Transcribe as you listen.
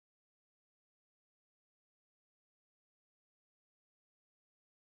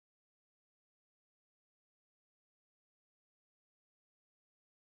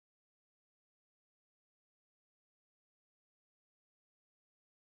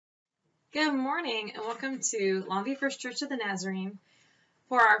Good morning and welcome to Longview First Church of the Nazarene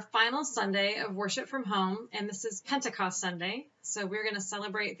for our final Sunday of worship from home, and this is Pentecost Sunday, so we're going to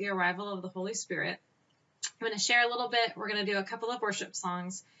celebrate the arrival of the Holy Spirit. I'm going to share a little bit, we're going to do a couple of worship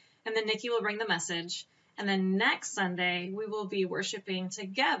songs, and then Nikki will bring the message, and then next Sunday we will be worshiping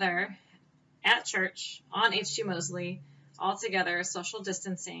together at church on H.G. Mosley, all together, social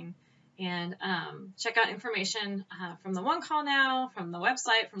distancing. And check out information from the One Call Now, from the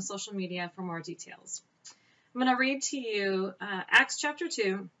website, from social media for more details. I'm going to read to you Acts chapter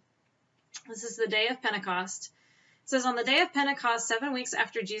 2. This is the day of Pentecost. It says, on the day of Pentecost, 7 weeks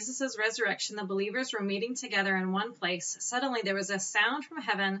after Jesus' resurrection, the believers were meeting together in one place. Suddenly there was a sound from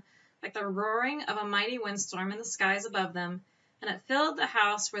heaven like the roaring of a mighty windstorm in the skies above them, and it filled the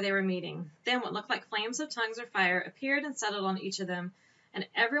house where they were meeting. Then what looked like flames of tongues of fire appeared and settled on each of them, and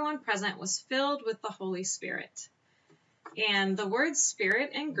everyone present was filled with the Holy Spirit. And the word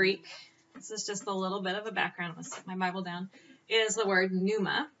spirit in Greek, this is just a little bit of a background, let's set my Bible down, is the word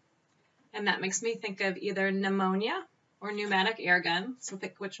pneuma. And that makes me think of either pneumonia or pneumatic air gun. So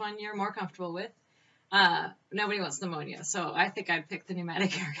pick which one you're more comfortable with. Nobody wants pneumonia, so I think I'd pick the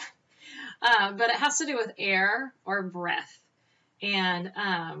pneumatic air gun. But it has to do with air or breath. And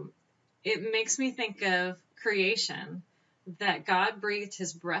it makes me think of creation, that God breathed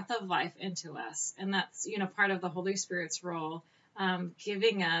his breath of life into us. And that's, part of the Holy Spirit's role,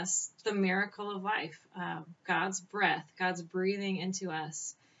 giving us the miracle of life, God's breath, God's breathing into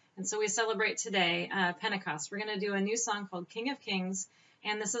us. And so we celebrate today, Pentecost. We're going to do a new song called King of Kings.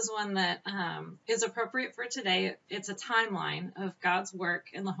 And this is one that is appropriate for today. It's a timeline of God's work,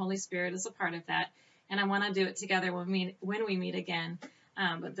 and the Holy Spirit is a part of that. And I want to do it together when we meet again.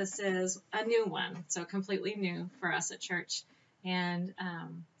 But this is a new one, so completely new for us at church. And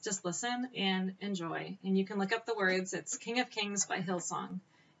just listen and enjoy. And you can look up the words. It's King of Kings by Hillsong.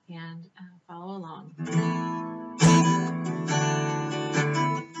 And follow along.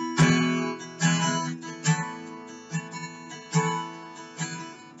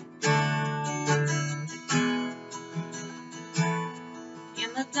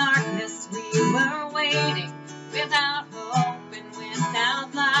 In the darkness we were waiting, without hope and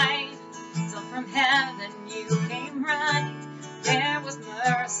without light, till from heaven you came running. There was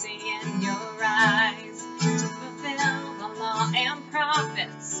mercy in your eyes, to fulfill the law and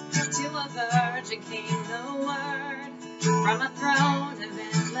prophets. To a virgin came the word, from a throne of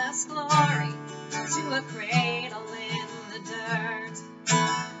endless glory to a cradle in the dirt.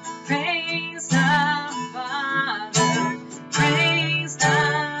 Praise the Father, praise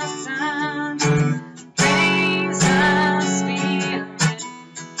the Son, praise the Spirit,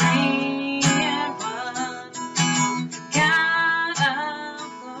 three in one. God of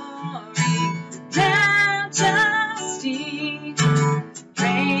glory, majesty,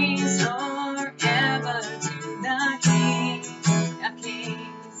 praise forever to the King of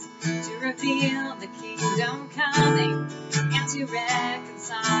Kings, to reveal the kingdom coming, and to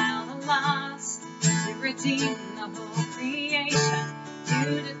reconcile the lost, to redeem the whole creation.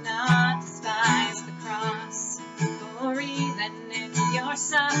 You did not despise the cross, for even in your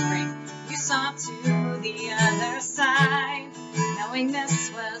suffering, you saw to the other side, knowing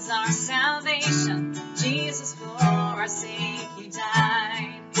this was our salvation. Jesus, for our sake, he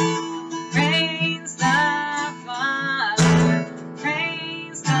died. Praise the Father,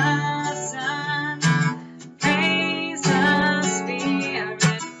 praise the Son, praise the Spirit,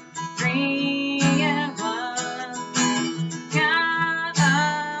 three in one. God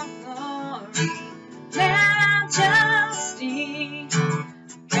of glory, majesty,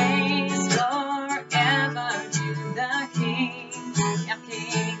 praise forever to the King of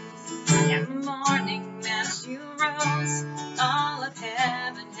Kings. In the morning as you rose, all of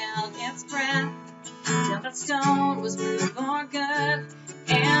heaven held its breath, till that stone was moved for good,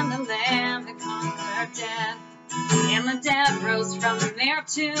 and the Lamb had conquered death. And the dead rose from their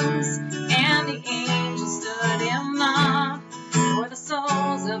tombs, and the angels stood in awe, for the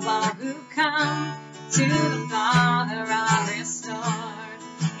souls of all who come to the Father are restored.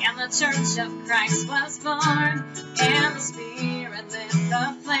 And the church of Christ was born, and the Spirit lit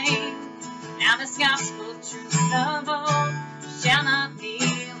the flame. Now this gospel truth of old shall not kneel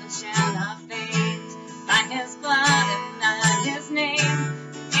and shall not faint. By his blood and by his name,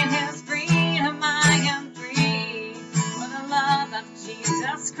 in his freedom I am free. For the love of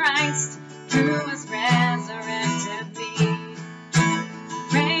Jesus Christ, who has resurrected me.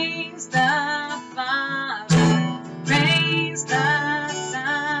 Praise the Father, praise the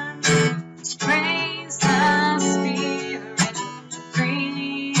Son, praise the Spirit,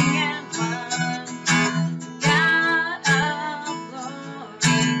 three in one. God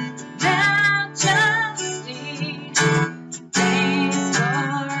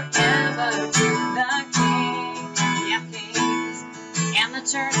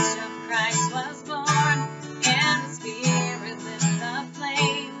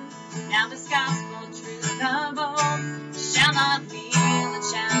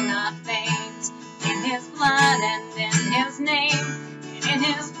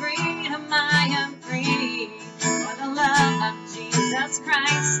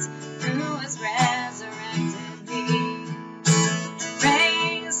Christ, who was resurrected me.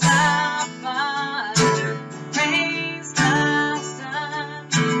 Praise the Father, praise the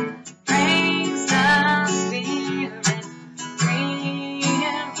Son, praise the Spirit, three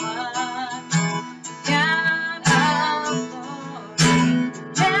in one. God of glory,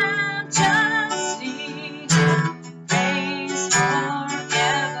 majesty, praise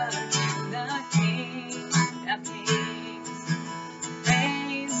forever to the King of Kings.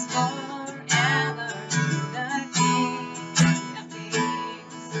 Praise forever to the King of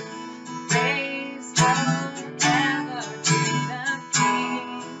Kings. Praise forever to the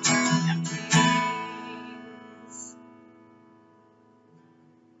King of Kings.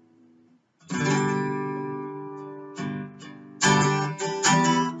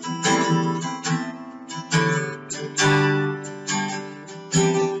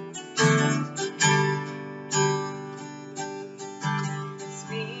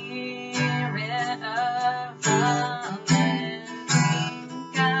 Spirit of the living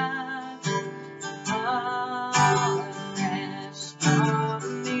God, fall afresh on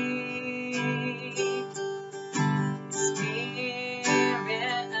me.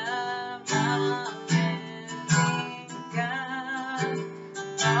 Spirit of the living God,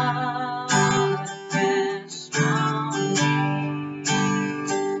 fall afresh on me.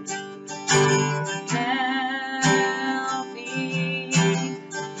 Help me,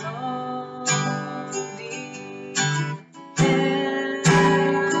 slowly,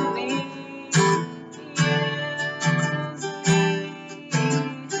 fill me, use me.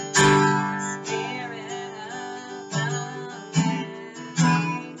 Spirit of the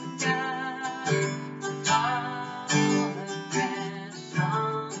living God, fall afresh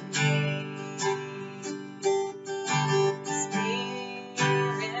on me.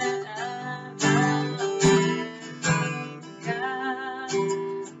 Spirit of the living God,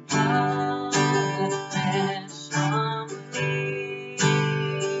 fall afresh on me.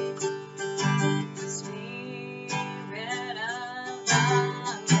 Spirit of the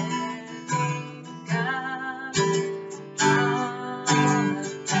living God, fall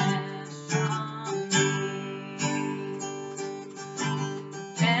afresh on me.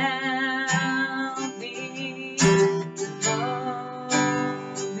 Help me,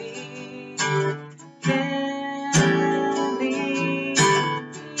 slowly, fill me, use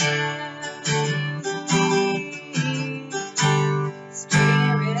me.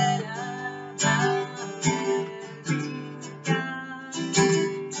 Spirit of the living God,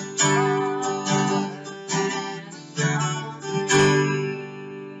 fall afresh on me.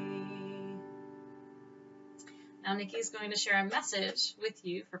 Now Nikki's going to share a message with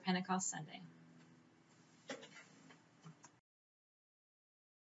you for Pentecost Sunday.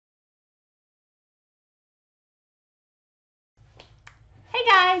 Hey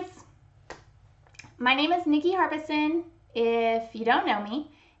guys, my name is Nikki Harbison, if you don't know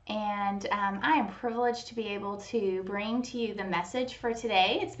me, and I am privileged to be able to bring to you the message for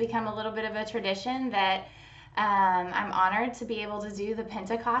today. It's become a little bit of a tradition that I'm honored to be able to do the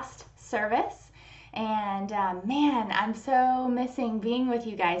Pentecost service, and man, I'm so missing being with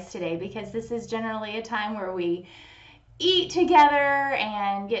you guys today because this is generally a time where we eat together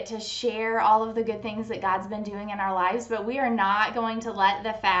and get to share all of the good things that God's been doing in our lives, but we are not going to let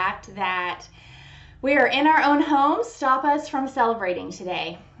the fact that we are in our own homes stop us from celebrating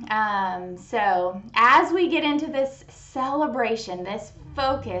today. So as we get into this celebration, this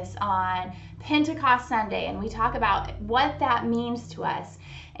focus on Pentecost Sunday, and we talk about what that means to us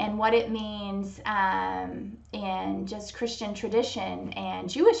and what it means in just Christian tradition and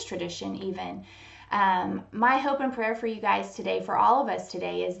Jewish tradition even, my hope and prayer for you guys today, for all of us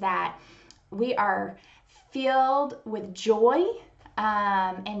today, is that we are filled with joy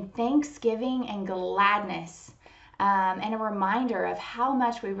and thanksgiving and gladness, and a reminder of how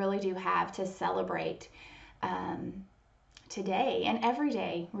much we really do have to celebrate today and every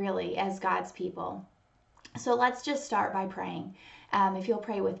day, really, as God's people. So let's just start by praying. If you'll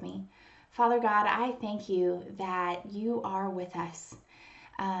pray with me. Father God, I thank you that you are with us.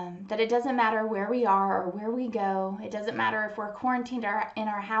 That it doesn't matter where we are or where we go. It doesn't matter if we're quarantined in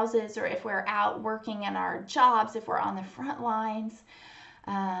our houses or if we're out working in our jobs, if we're on the front lines.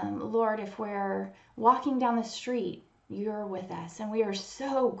 Lord, if we're walking down the street, you're with us. And we are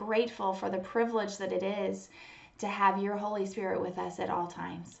so grateful for the privilege that it is to have your Holy Spirit with us at all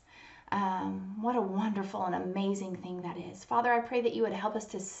times. What a wonderful and amazing thing that is. Father, I pray that you would help us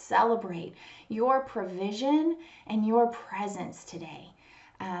to celebrate your provision and your presence today.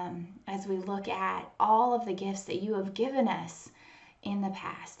 As we look at all of the gifts that you have given us in the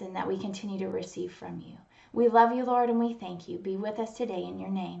past and that we continue to receive from you. We love you, Lord, and we thank you. Be with us today in your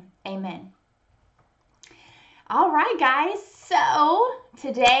name. Amen. All right, guys. So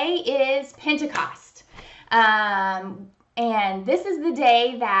today is Pentecost. And this is the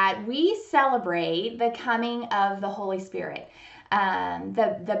day that we celebrate the coming of the Holy Spirit,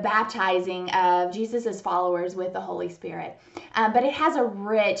 the baptizing of Jesus' followers with the Holy Spirit. But it has a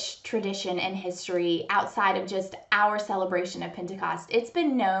rich tradition and history outside of just our celebration of Pentecost. It's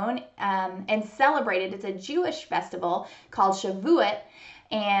been known and celebrated. It's a Jewish festival called Shavuot,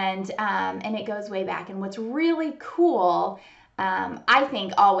 and it goes way back. And what's really cool, I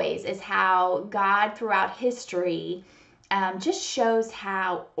think, always is how God throughout history just shows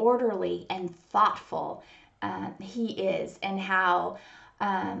how orderly and thoughtful he is, and how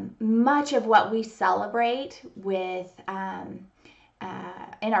much of what we celebrate with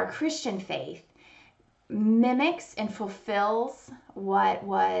in our Christian faith mimics and fulfills what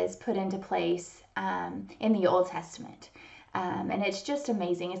was put into place in the Old Testament. And it's just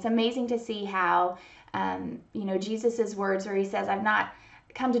amazing. It's amazing to see how, Jesus's words where he says, I've not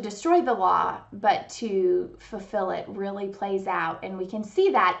come to destroy the law, but to fulfill it, really plays out. And we can see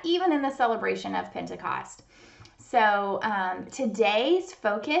that even in the celebration of Pentecost. So today's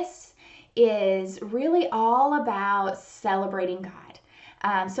focus is really all about celebrating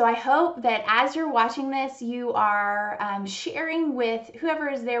God. So I hope that as you're watching this, you are sharing with whoever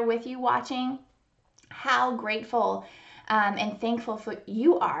is there with you watching how grateful and thankful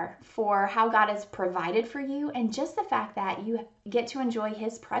you are for how God has provided for you, and just the fact that you get to enjoy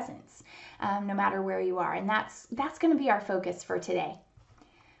his presence no matter where you are. And that's going to be our focus for today.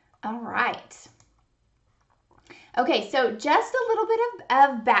 All right. Okay, so just a little bit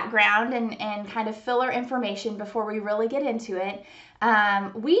of background and kind of filler information before we really get into it.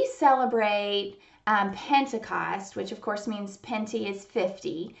 We celebrate Pentecost, which of course means Penti is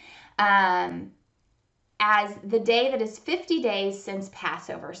 50, as the day that is 50 days since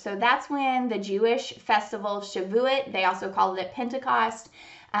Passover. So that's when the Jewish festival of Shavuot, they also called it Pentecost,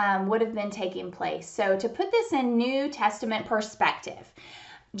 would have been taking place. So to put this in New Testament perspective,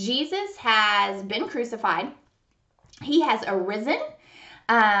 Jesus has been crucified, he has arisen,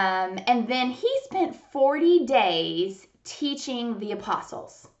 and then he spent 40 days teaching the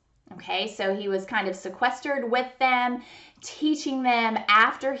apostles. Okay, so he was kind of sequestered with them, teaching them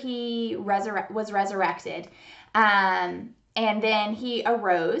after he was resurrected. And then he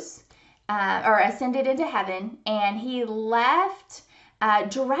arose or ascended into heaven, and he left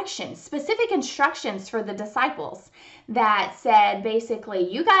directions, specific instructions for the disciples that said, basically,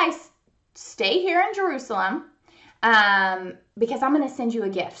 you guys stay here in Jerusalem because I'm going to send you a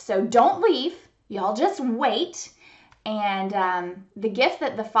gift. So don't leave. Y'all just wait. And the gift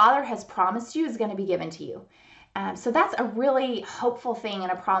that the Father has promised you is going to be given to you. So that's a really hopeful thing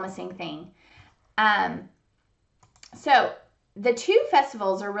and a promising thing. So the two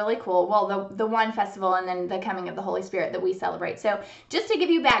festivals are really cool. Well, the one festival and then the coming of the Holy Spirit that we celebrate. So just to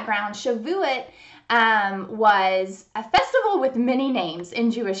give you background, Shavuot was a festival with many names in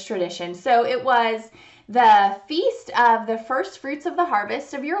Jewish tradition. So it was the feast of the first fruits of the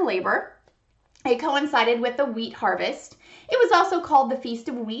harvest of your labor. It coincided with the wheat harvest. It was also called the Feast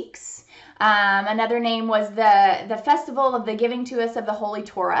of Weeks. Another name was the Festival of the Giving to Us of the Holy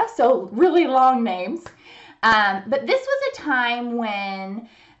Torah. So really long names. But this was a time when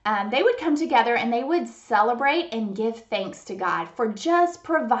they would come together and they would celebrate and give thanks to God for just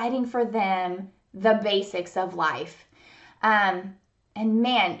providing for them the basics of life. And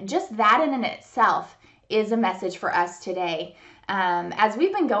man, just that in itself is a message for us today. As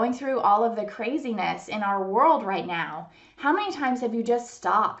we've been going through all of the craziness in our world right now, how many times have you just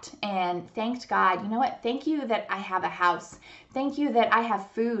stopped and thanked God? You know what? Thank you that I have a house. Thank you that I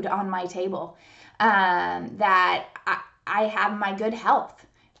have food on my table, that I have my good health,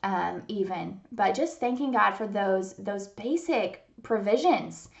 even. But just thanking God for those basic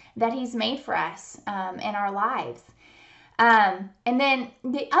provisions that he's made for us in our lives. And then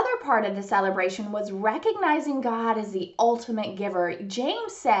the other part of the celebration was recognizing God as the ultimate giver.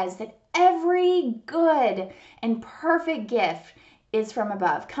 James says that every good and perfect gift is from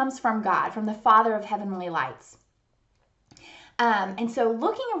above, comes from God, from the Father of heavenly lights. And so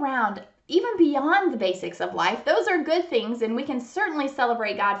looking around, even beyond the basics of life, those are good things, and we can certainly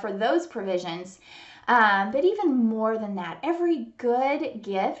celebrate God for those provisions. But even more than that, every good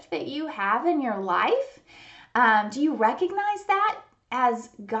gift that you have in your life, do you recognize that as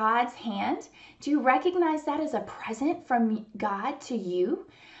God's hand? Do you recognize that as a present from God to you?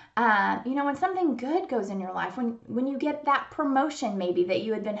 When something good goes in your life, when you get that promotion maybe that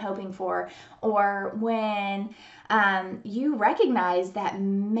you had been hoping for, or when you recognize that,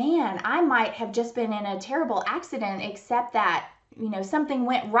 man, I might have just been in a terrible accident, except that, something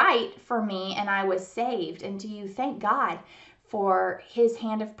went right for me and I was saved. And do you thank God for his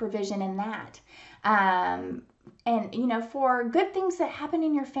hand of provision in that? And for good things that happen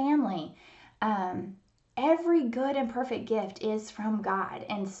in your family. Every good and perfect gift is from God.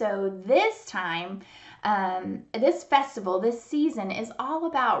 And so this time, this festival, this season is all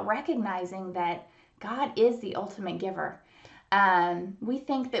about recognizing that God is the ultimate giver. We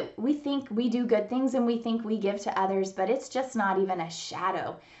think we do good things and we think we give to others, but it's just not even a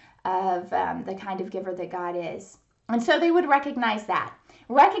shadow of the kind of giver that God is. And so they would recognize that,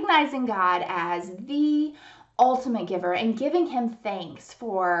 recognizing God as the ultimate giver and giving him thanks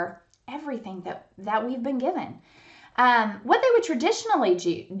for everything that we've been given. What they would traditionally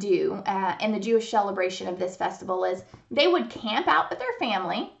do in the Jewish celebration of this festival is they would camp out with their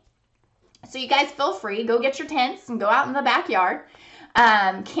family. So you guys feel free, go get your tents and go out in the backyard,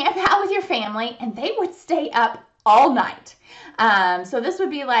 camp out with your family, and they would stay up all night. So this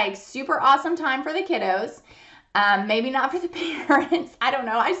would be like super awesome time for the kiddos. Maybe not for the parents. I don't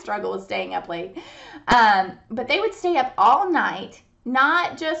know. I struggle with staying up late. But they would stay up all night,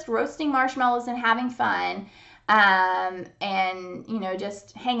 not just roasting marshmallows and having fun, and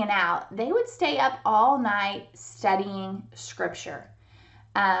just hanging out. They would stay up all night studying scripture.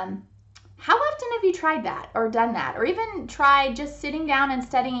 How often have you tried that or done that, or even tried just sitting down and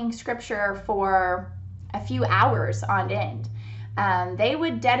studying scripture for a few hours on end? They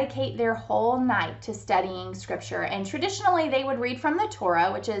would dedicate their whole night to studying scripture, and traditionally they would read from the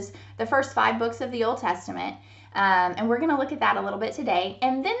Torah, which is the first 5 books of the Old Testament. And we're going to look at that a little bit today.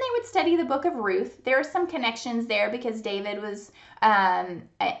 And then they would study the book of Ruth. There are some connections there because David was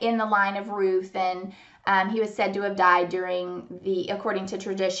in the line of Ruth, and he was said to have died according to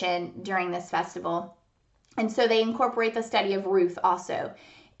tradition, during this festival. And so they incorporate the study of Ruth also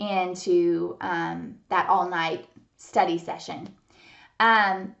into that all-night study session.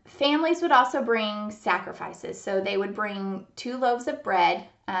 Families would also bring sacrifices. So they would bring 2 loaves of bread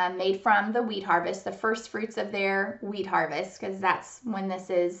made from the wheat harvest, the first fruits of their wheat harvest, because that's when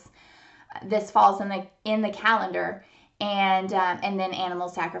this falls in the calendar, and then animal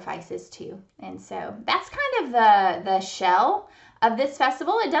sacrifices too. And so that's kind of the shell of this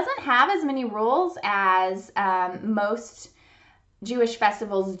festival. It doesn't have as many rules as most Jewish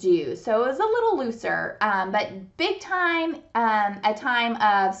festivals do. So it was a little looser, but big time, a time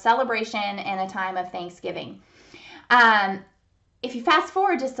of celebration and a time of thanksgiving. If you fast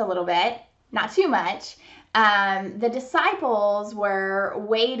forward just a little bit, not too much, the disciples were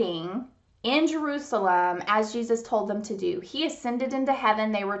waiting in Jerusalem as Jesus told them to do. He ascended into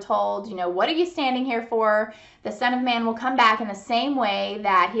heaven. They were told, what are you standing here for? The Son of Man will come back in the same way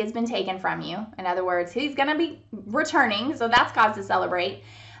that he has been taken from you. In other words, he's going to be returning, so that's cause to celebrate.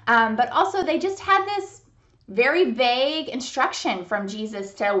 But also they just had this very vague instruction from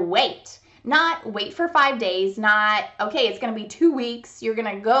Jesus to wait. Not wait for 5 days, not, okay, it's going to be 2 weeks. You're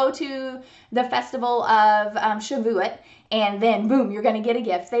going to go to the festival of Shavuot, and then boom, you're going to get a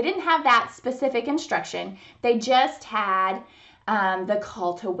gift. They didn't have that specific instruction. They just had the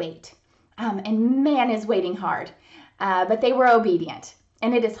call to wait. And man is waiting hard. But they were obedient.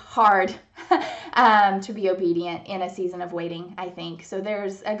 And it is hard to be obedient in a season of waiting, I think. So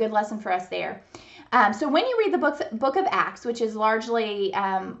there's a good lesson for us there. So when you read the book of Acts, which is largely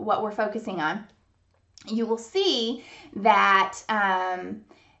what we're focusing on, you will see that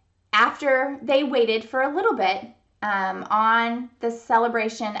after they waited for a little bit on the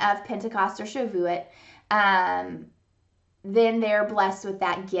celebration of Pentecost or Shavuot, then they're blessed with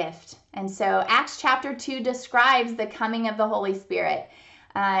that gift. And so Acts chapter 2 describes the coming of the Holy Spirit.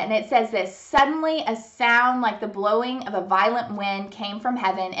 And it says this: suddenly a sound like the blowing of a violent wind came from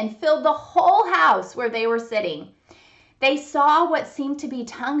heaven and filled the whole house where they were sitting. They saw what seemed to be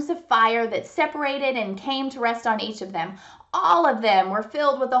tongues of fire that separated and came to rest on each of them. All of them were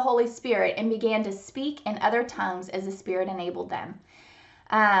filled with the Holy Spirit and began to speak in other tongues as the Spirit enabled them.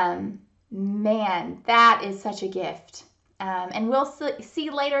 Man, that is such a gift. And we'll see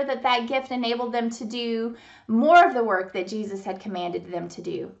later that gift enabled them to do more of the work that Jesus had commanded them to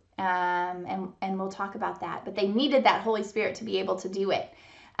do. And we'll talk about that. But they needed that Holy Spirit to be able to do it.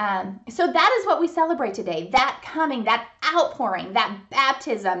 So that is what we celebrate today. That coming, that outpouring, that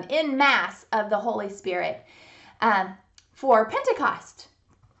baptism in mass of the Holy Spirit for Pentecost.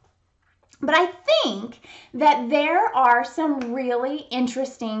 But I think that there are some really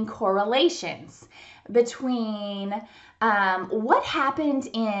interesting correlations between What happened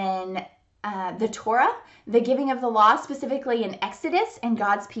in the Torah, the giving of the law, specifically in Exodus and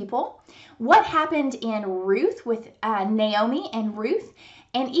God's people? What happened in Ruth with Naomi and Ruth?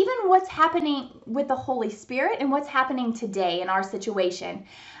 And even what's happening with the Holy Spirit and what's happening today in our situation.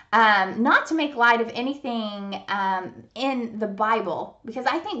 Not to make light of anything in the Bible, because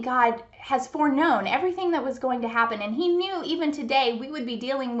I think God has foreknown everything that was going to happen. And he knew even today we would be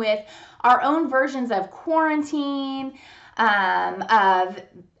dealing with our own versions of quarantine, of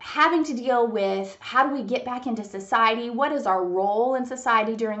having to deal with how do we get back into society? What is our role in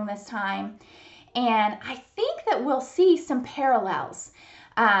society during this time? And I think that we'll see some parallels.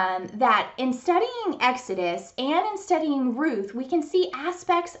 That in studying Exodus and in studying Ruth, we can see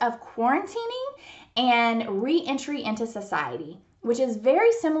aspects of quarantining and re-entry into society, which is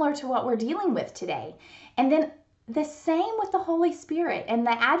very similar to what we're dealing with today. And then the same with the Holy Spirit and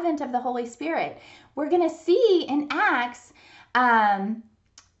the advent of the Holy Spirit. We're going to see in Acts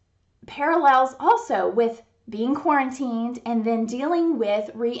parallels also with being quarantined and then dealing with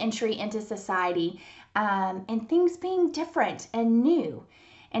re-entry into society and things being different and new.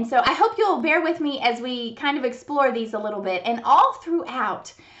 And so I hope you'll bear with me as we kind of explore these a little bit. And all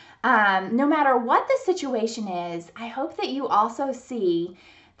throughout, no matter what the situation is, I hope that you also see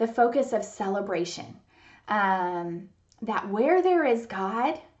the focus of celebration. That where there is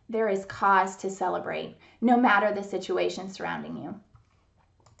God, there is cause to celebrate, no matter the situation surrounding you.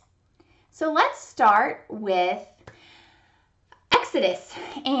 So let's start with Exodus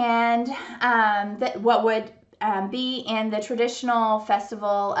and what would be in the traditional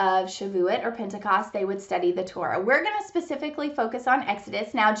festival of Shavuot or Pentecost. They would study the Torah. We're going to specifically focus on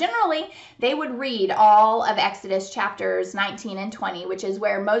Exodus. Now, generally, they would read all of Exodus chapters 19 and 20, which is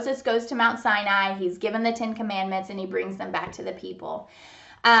where Moses goes to Mount Sinai. He's given the 10 Commandments, and he brings them back to the people.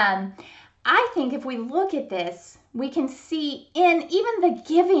 I think if we look at this, we can see in even the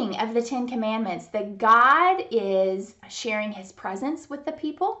giving of the 10 Commandments that God is sharing his presence with the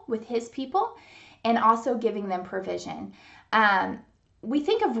people, with his people, and also giving them provision. We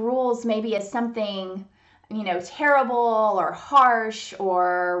think of rules maybe as something, terrible or harsh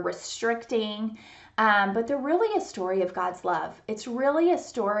or restricting, but they're really a story of God's love. It's really a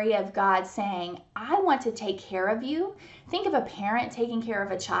story of God saying, I want to take care of you. Think of a parent taking care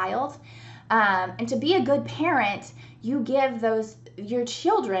of a child. And to be a good parent, you give your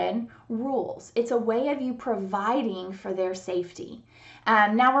children rules. It's a way of you providing for their safety.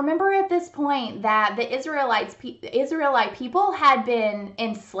 Now remember at this point that the Israelite people had been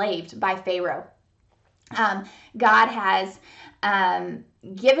enslaved by Pharaoh. God has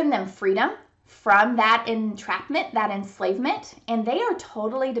given them freedom from that entrapment, that enslavement, and they are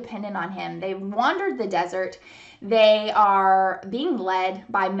totally dependent on him. They've wandered the desert. They are being led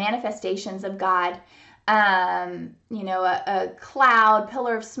by manifestations of God, a cloud,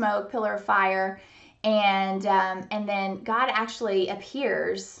 pillar of smoke, pillar of fire, and then God actually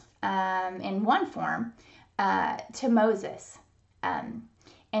appears in one form to Moses.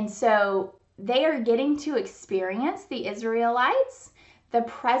 And so they are getting to experience, the Israelites, the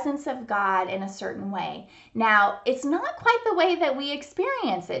presence of God in a certain way. Now, it's not quite the way that we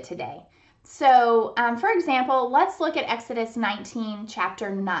experience it today. So, for example, let's look at Exodus chapter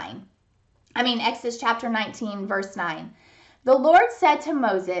 19, verse 9. The Lord said to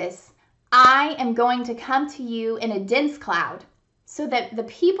Moses, I am going to come to you in a dense cloud, so that the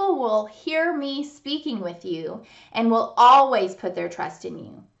people will hear me speaking with you and will always put their trust in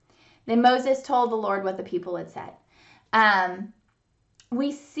you. Then Moses told the Lord what the people had said.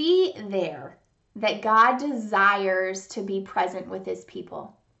 We see there that God desires to be present with his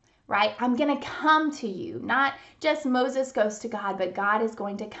people, right? I'm going to come to you. Not just Moses goes to God, but God is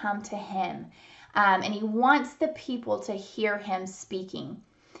going to come to him. And he wants the people to hear him speaking.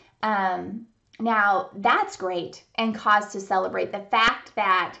 Now, that's great and cause to celebrate. The fact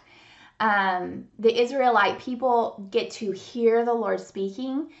that the Israelite people get to hear the Lord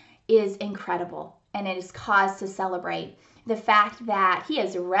speaking is incredible, and it is cause to celebrate. The fact that he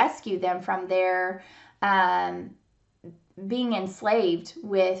has rescued them from their being enslaved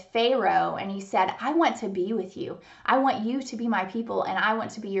with Pharaoh, and he said, I want to be with you. I want you to be my people, and I want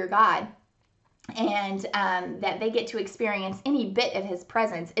to be your God. And that they get to experience any bit of his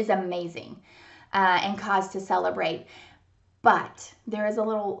presence is amazing and cause to celebrate. But there is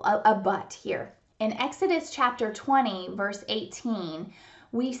a but here. In Exodus chapter 20, verse 18,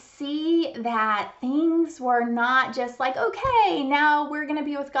 we see that things were not just like, okay, now we're going to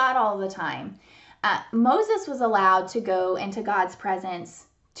be with God all the time. Moses was allowed to go into God's presence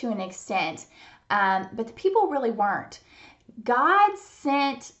to an extent, but the people really weren't. God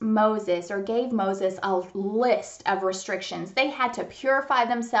sent Moses, or gave Moses, a list of restrictions. They had to purify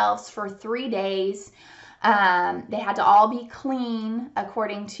themselves for 3 days. They had to all be clean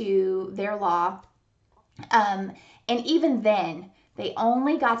according to their law. And even then, they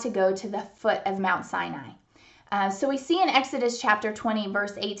only got to go to the foot of Mount Sinai. So we see in Exodus chapter 20,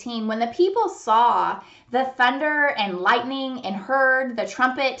 verse 18, when the people saw the thunder and lightning and heard the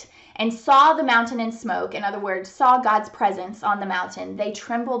trumpet and saw the mountain in smoke, in other words, saw God's presence on the mountain, they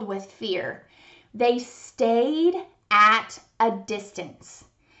trembled with fear. They stayed at a distance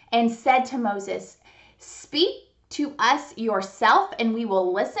and said to Moses, "Speak to us yourself and we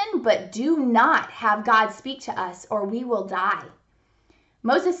will listen, but do not have God speak to us or we will die."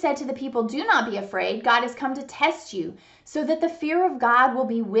 Moses said to the people, "Do not be afraid. God has come to test you so that the fear of God will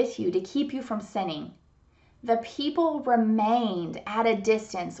be with you to keep you from sinning." The people remained at a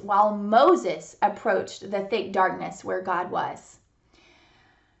distance while Moses approached the thick darkness where God was.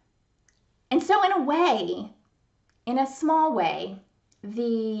 And so in a way, in a small way,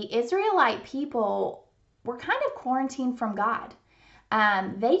 the Israelite people were kind of quarantined from God.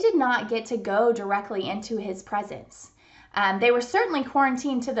 They did not get to go directly into his presence. They were certainly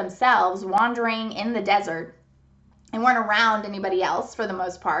quarantined to themselves, wandering in the desert, and weren't around anybody else for the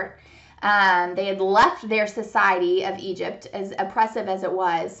most part. They had left their society of Egypt, as oppressive as it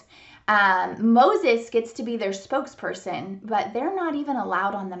was. Moses gets to be their spokesperson, but they're not even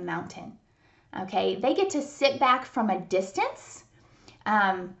allowed on the mountain. Okay, they get to sit back from a distance,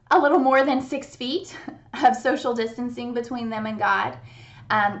 a little more than 6 feet of social distancing between them and God.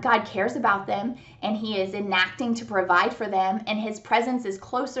 God cares about them, and he is enacting to provide for them, and his presence is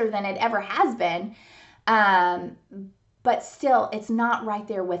closer than it ever has been. But still, it's not right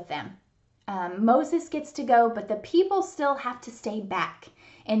there with them. Moses gets to go, but the people still have to stay back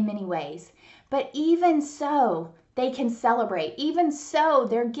in many ways. But even so, they can celebrate. Even so,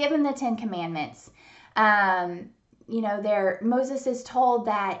 they're given the 10 Commandments. Moses is told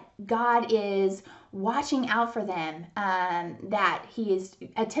that God is watching out for them, that he is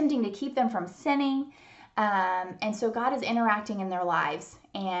attempting to keep them from sinning. And so God is interacting in their lives.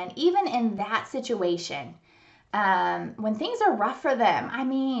 And even in that situation, when things are rough for them,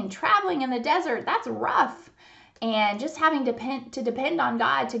 traveling in the desert, that's rough. And just having to depend on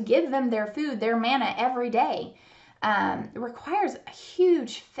God to give them their food, their manna every day, requires a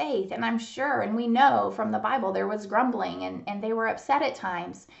huge faith. And I'm sure, and we know from the Bible, there was grumbling and they were upset at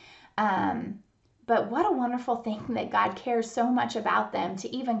times. But what a wonderful thing that God cares so much about them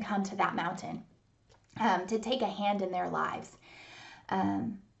to even come to that mountain, to take a hand in their lives.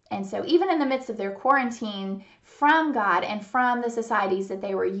 And so even in the midst of their quarantine from God and from the societies that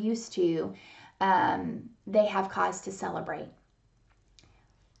they were used to, they have cause to celebrate.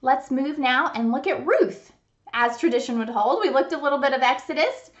 Let's move now and look at Ruth. As tradition would hold, we looked a little bit of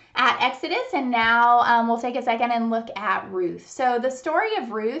Exodus, and now we'll take a second and look at Ruth. So the story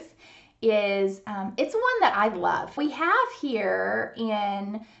of Ruth is, it's one that I love. We have here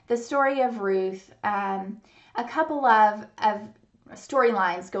in the story of Ruth a couple of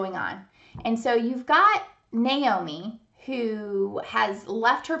storylines going on. And so you've got Naomi, who has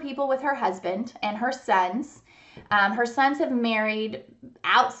left her people with her husband and her sons. Her sons have married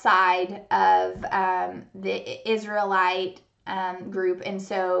outside of the Israelite group, and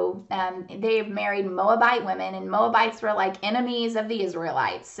so they've married Moabite women, and Moabites were like enemies of the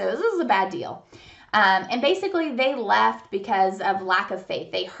Israelites. So this is a bad deal. And basically they left because of lack of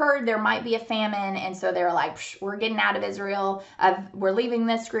faith. They heard there might be a famine, and so they were like, we're getting out of Israel. We're leaving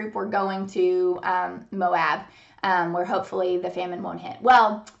this group. We're going to Moab, where hopefully the famine won't hit.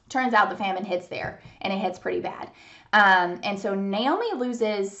 Well, turns out the famine hits there, and it hits pretty bad. And so Naomi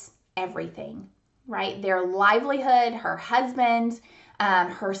loses everything, right? Their livelihood, her husband,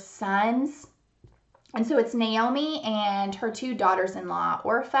 her sons. And so it's Naomi and her 2 daughters-in-law,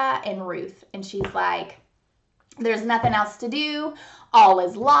 Orpah and Ruth. And she's like, there's nothing else to do. All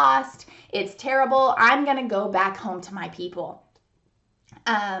is lost. It's terrible. I'm going to go back home to my people.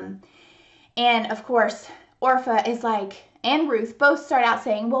 And of course, Orpah is like, and Ruth both start out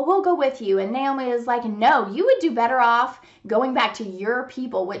saying, well, we'll go with you. And Naomi is like, no, you would do better off going back to your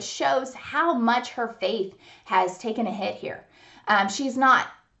people, which shows how much her faith has taken a hit here. She's not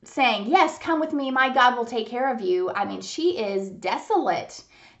saying, yes, come with me, my God will take care of you. She is desolate.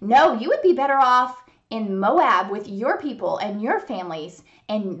 No, you would be better off in Moab with your people and your families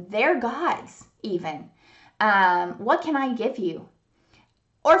and their gods even. What can I give you?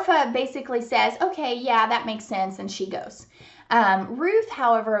 Orpah basically says, okay, yeah, that makes sense, and she goes. Ruth,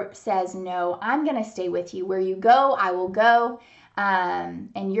 however, says, no, I'm going to stay with you. Where you go, I will go,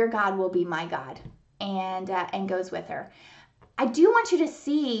 and your God will be my God, and goes with her. I do want you to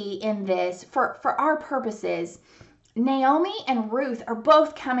see in this, for our purposes, Naomi and Ruth are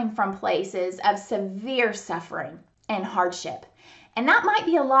both coming from places of severe suffering and hardship. And that might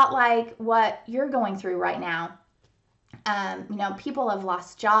be a lot like what you're going through right now. People have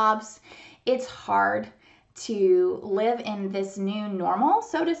lost jobs. It's hard to live in this new normal,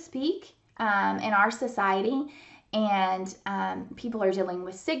 so to speak, in our society. And people are dealing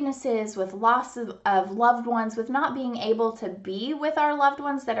with sicknesses, with loss of loved ones, with not being able to be with our loved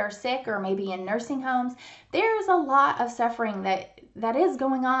ones that are sick or maybe in nursing homes. There's a lot of suffering that is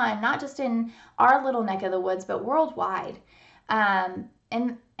going on, not just in our little neck of the woods, but worldwide. And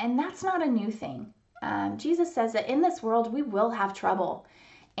that's not a new thing. Jesus says that in this world we will have trouble,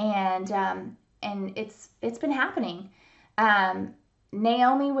 and it's been happening.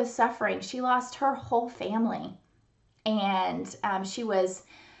 Naomi was suffering. She lost her whole family. And she was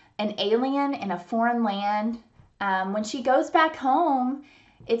an alien in a foreign land. When she goes back home,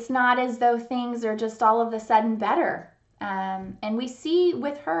 it's not as though things are just all of a sudden better. And we see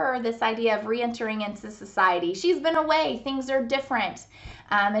with her this idea of re-entering into society. She's been away. Things are different.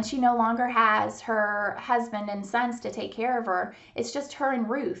 And she no longer has her husband and sons to take care of her. It's just her and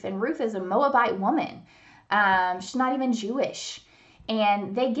Ruth. And Ruth is a Moabite woman. She's not even Jewish.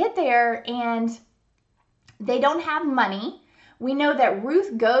 And they get there and they don't have money. We know that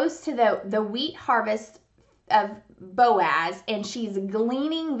Ruth goes to the wheat harvest of Boaz, and she's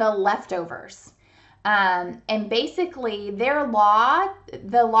gleaning the leftovers. And basically, the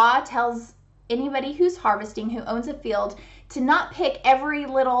law tells anybody who's harvesting, who owns a field, to not pick every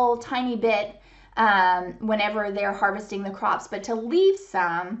little tiny bit whenever they're harvesting the crops, but to leave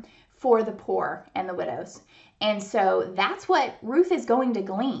some for the poor and the widows. And so that's what Ruth is going to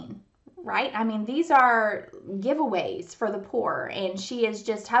glean. Right? I mean, these are giveaways for the poor, and she is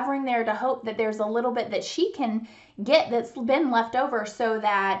just hovering there to hope that there's a little bit that she can get that's been left over so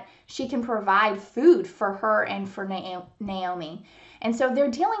that she can provide food for her and for Naomi. And so they're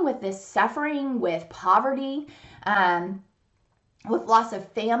dealing with this suffering, with poverty, with loss of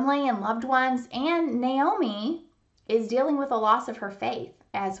family and loved ones, and Naomi is dealing with a loss of her faith,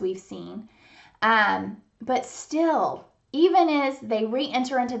 as we've seen. But still, even as they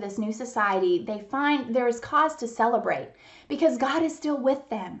re-enter into this new society, they find there is cause to celebrate because God is still with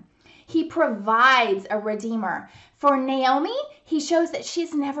them. He provides a redeemer. For Naomi, he shows that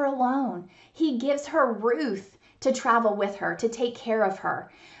she's never alone. He gives her Ruth to travel with her, to take care of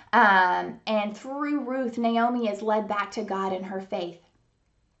her. And through Ruth, Naomi is led back to God in her faith.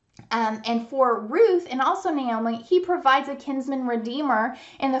 And for Ruth and also Naomi, he provides a kinsman redeemer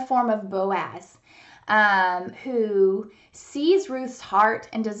in the form of Boaz, who sees Ruth's heart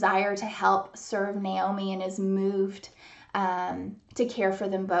and desire to help serve Naomi and is moved to care for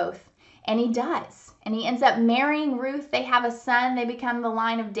them both. And he does. And he ends up marrying Ruth. They have a son. They become the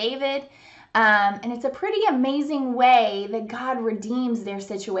line of David. And it's a pretty amazing way that God redeems their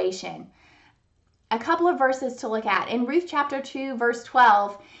situation. A couple of verses to look at. In Ruth chapter 2, verse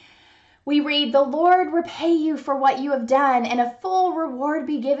 12, we read, "The Lord repay you for what you have done, and a full reward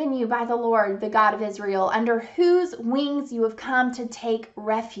be given you by the Lord, the God of Israel, under whose wings you have come to take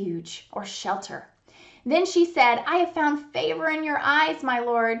refuge," or shelter. Then she said, "I have found favor in your eyes, my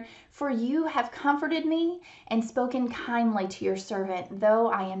Lord, for you have comforted me and spoken kindly to your servant,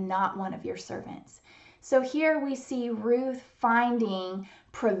 though I am not one of your servants." So here we see Ruth finding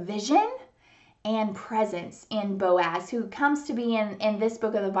provision and presence in Boaz, who comes to be in this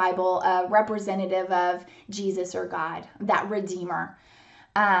book of the Bible a representative of Jesus or God, that Redeemer.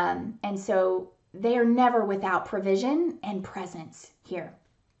 And so they are never without provision and presence here.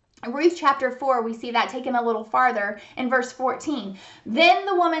 In Ruth chapter 4, we see that taken a little farther in verse 14. "Then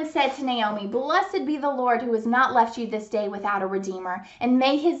the woman said to Naomi, 'Blessed be the Lord who has not left you this day without a redeemer, and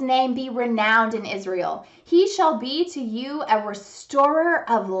may his name be renowned in Israel. He shall be to you a restorer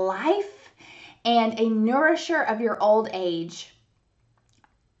of life and a nourisher of your old age.'"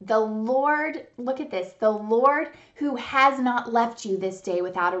 The Lord, look at this, the Lord who has not left you this day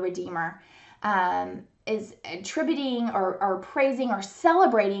without a redeemer, is attributing or praising or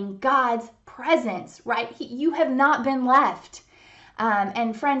celebrating God's presence, right? You have not been left.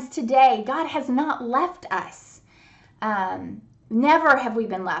 And friends, today, God has not left us. Never have we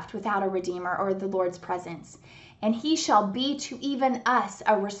been left without a redeemer or the Lord's presence. And he shall be to even us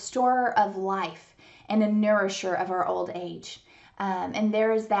a restorer of life and a nourisher of our old age. And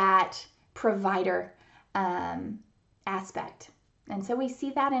there is that provider aspect. And so we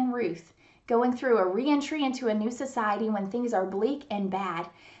see that in Ruth, going through a re-entry into a new society when things are bleak and bad,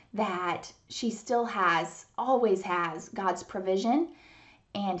 that she still has, always has, God's provision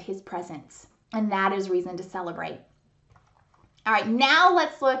and his presence. And that is reason to celebrate. All right, now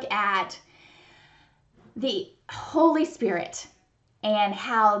let's look at the Holy Spirit and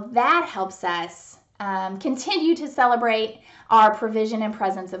how that helps us continue to celebrate our provision and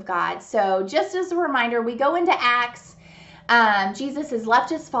presence of God. So just as a reminder, we go into Acts. Jesus has left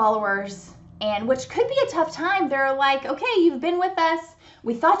his followers, and which could be a tough time. They're like, okay, you've been with us.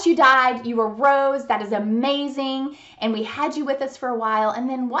 We thought you died. You arose. That is amazing. And we had you with us for a while. And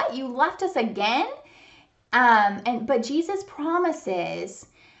then what? You left us again? But Jesus promises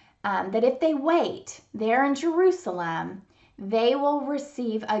that if they wait there in Jerusalem, they will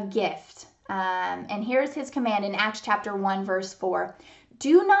receive a gift. And here's his command in Acts chapter 1, verse 4.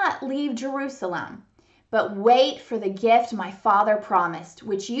 Do not leave Jerusalem, but wait for the gift my Father promised,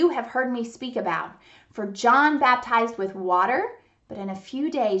 which you have heard me speak about. For John baptized with water, but in a few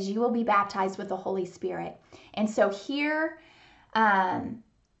days you will be baptized with the Holy Spirit. And so here,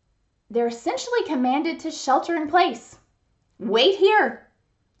 they're essentially commanded to shelter in place. Wait here.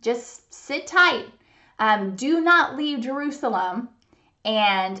 Just sit tight. Do not leave Jerusalem,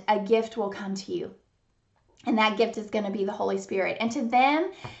 and a gift will come to you. And that gift is going to be the Holy Spirit. And to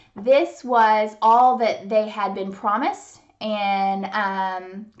them, this was all that they had been promised in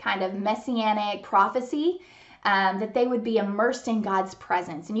kind of messianic prophecy, that they would be immersed in God's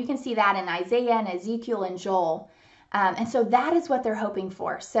presence. And you can see that in Isaiah and Ezekiel and Joel. And so that is what they're hoping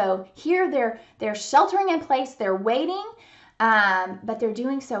for. So here they're sheltering in place, they're waiting, but they're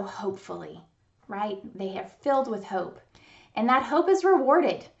doing so hopefully, right? They are filled with hope. And that hope is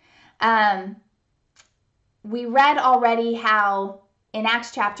rewarded. We read already how in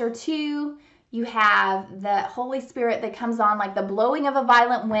Acts chapter 2, you have the Holy Spirit that comes on like the blowing of a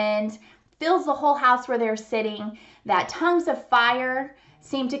violent wind, fills the whole house where they're sitting, that tongues of fire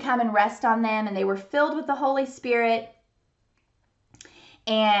seemed to come and rest on them, and they were filled with the Holy Spirit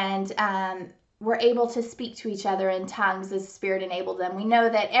and were able to speak to each other in tongues as the Spirit enabled them. We know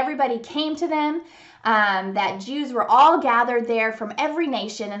that everybody came to them, that Jews were all gathered there from every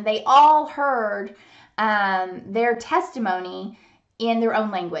nation, and they all heard their testimony in their own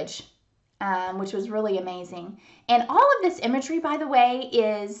language, which was really amazing. And all of this imagery, by the way,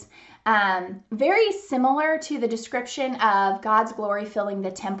 is very similar to the description of God's glory filling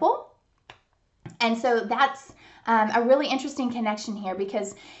the temple. And so that's a really interesting connection here,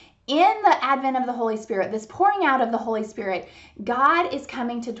 because in the advent of the Holy Spirit, this pouring out of the Holy Spirit, God is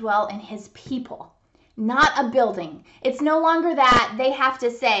coming to dwell in his people, not a building. It's no longer that they have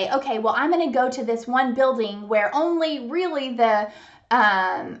to say, okay, well, I'm going to go to this one building where only really the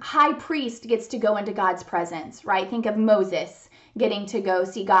high priest gets to go into God's presence, right? Think of Moses getting to go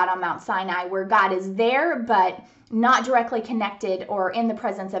see God on Mount Sinai, where God is there, but not directly connected or in the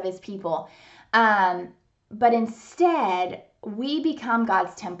presence of his people. But instead, we become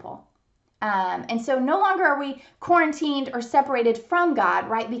God's temple. And so no longer are we quarantined or separated from God,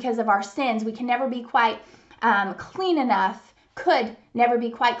 right? Because of our sins, we can never be quite clean enough, could never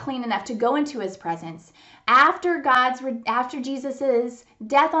be quite clean enough to go into his presence. After Jesus's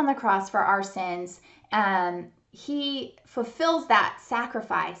death on the cross for our sins, he fulfills that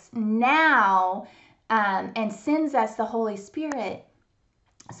sacrifice now and sends us the Holy Spirit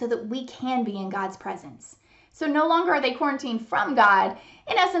so that we can be in God's presence. So no longer are they quarantined from God.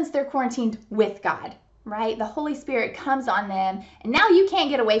 In essence, they're quarantined with God, right? The Holy Spirit comes on them, and now you can't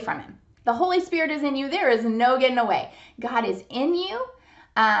get away from him. The Holy Spirit is in you. There is no getting away. God is in you,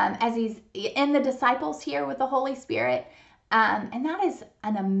 as he's in the disciples here with the Holy Spirit. And that is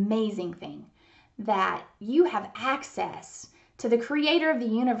an amazing thing, that you have access to the creator of the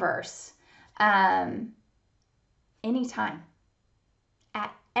universe anytime,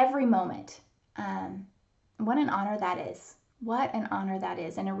 at every moment. What an honor that is. What an honor that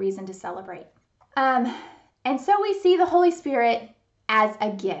is, and a reason to celebrate. And so we see the Holy Spirit as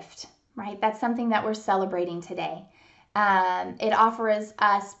a gift, right? That's something that we're celebrating today. It offers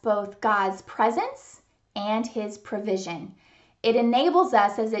us both God's presence and his provision. It enables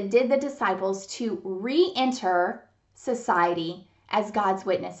us, as it did the disciples, to re-enter society as God's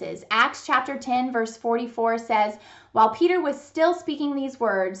witnesses. Acts chapter 10, verse 44 says, while Peter was still speaking these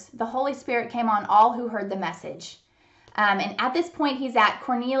words, the Holy Spirit came on all who heard the message. And at this point, he's at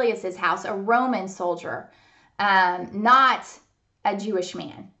Cornelius's house, a Roman soldier, not a Jewish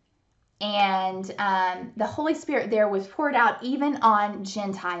man. And the Holy Spirit there was poured out even on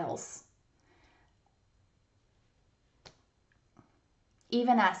Gentiles.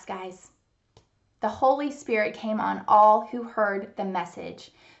 Even us, guys. The Holy Spirit came on all who heard the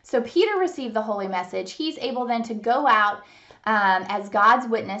message. So Peter received the holy message. He's able then to go out as God's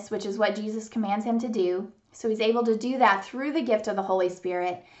witness, which is what Jesus commands him to do. So he's able to do that through the gift of the Holy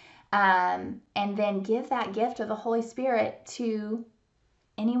Spirit. and then give that gift of the Holy Spirit to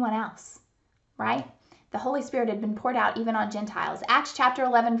anyone else, right? The Holy Spirit had been poured out even on Gentiles. Acts chapter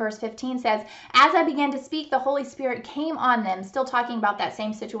 11, verse 15 says, as I began to speak, the Holy Spirit came on them, still talking about that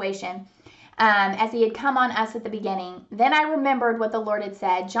same situation, as he had come on us at the beginning. Then I remembered what the Lord had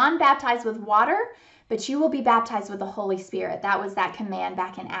said, John baptized with water, but you will be baptized with the Holy Spirit. That was that command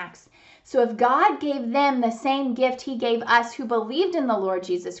back in Acts. So if God gave them the same gift he gave us who believed in the Lord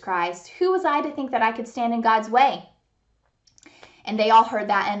Jesus Christ, who was I to think that I could stand in God's way? And they all heard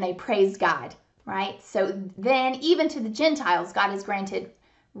that and they praised God, right? So then even to the Gentiles, God has granted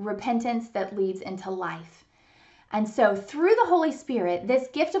repentance that leads into life. And so through the Holy Spirit, this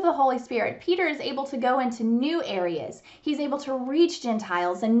gift of the Holy Spirit, Peter is able to go into new areas. He's able to reach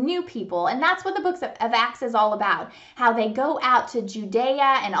Gentiles and new people. And that's what the book of Acts is all about, how they go out to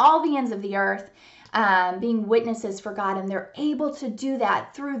Judea and all the ends of the earth, being witnesses for God. And they're able to do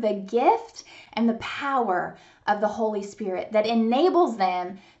that through the gift and the power of the Holy Spirit that enables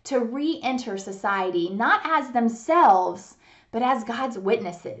them to re-enter society, not as themselves, but as God's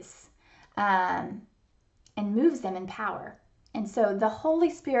witnesses. And moves them in power. And so the Holy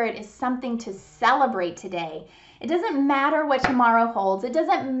Spirit is something to celebrate today. It doesn't matter what tomorrow holds. It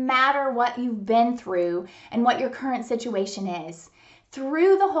doesn't matter what you've been through and what your current situation is.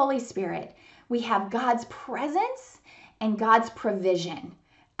 Through the Holy Spirit, we have God's presence and God's provision.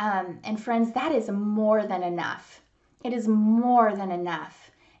 And friends, that is more than enough. It is more than enough.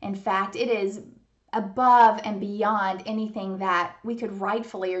 In fact, it is above and beyond anything that we could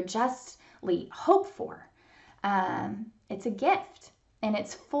rightfully or justly hope for. It's a gift and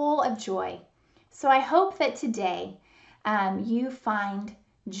it's full of joy. So I hope that today you find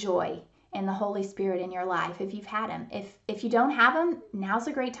joy in the Holy Spirit in your life if you've had him. If you don't have him, now's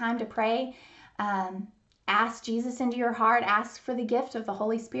a great time to pray. Ask Jesus into your heart. Ask for the gift of the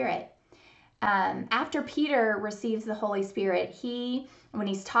Holy Spirit. After Peter receives the Holy Spirit, when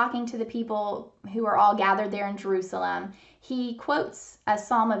he's talking to the people who are all gathered there in Jerusalem, he quotes a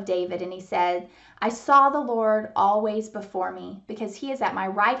Psalm of David and he said, I saw the Lord always before me, because he is at my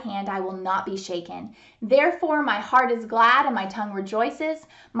right hand, I will not be shaken. Therefore my heart is glad and my tongue rejoices.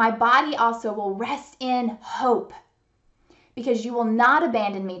 My body also will rest in hope, because you will not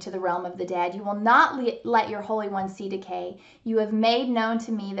abandon me to the realm of the dead. You will not let your Holy One see decay. You have made known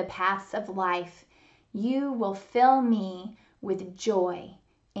to me the paths of life. You will fill me with joy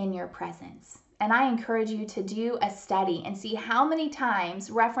in your presence. And I encourage you to do a study and see how many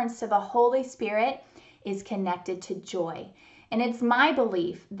times reference to the Holy Spirit is connected to joy. And it's my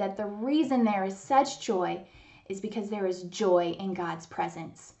belief that the reason there is such joy is because there is joy in God's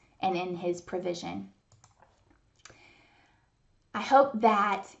presence and in his provision. I hope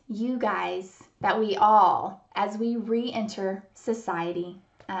that you guys, that we all, as we re-enter society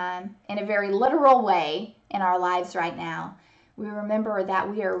in a very literal way in our lives right now, we remember that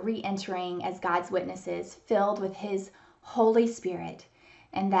we are re-entering as God's witnesses, filled with his Holy Spirit,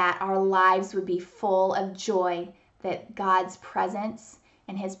 and that our lives would be full of joy that God's presence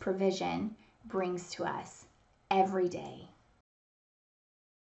and his provision brings to us every day.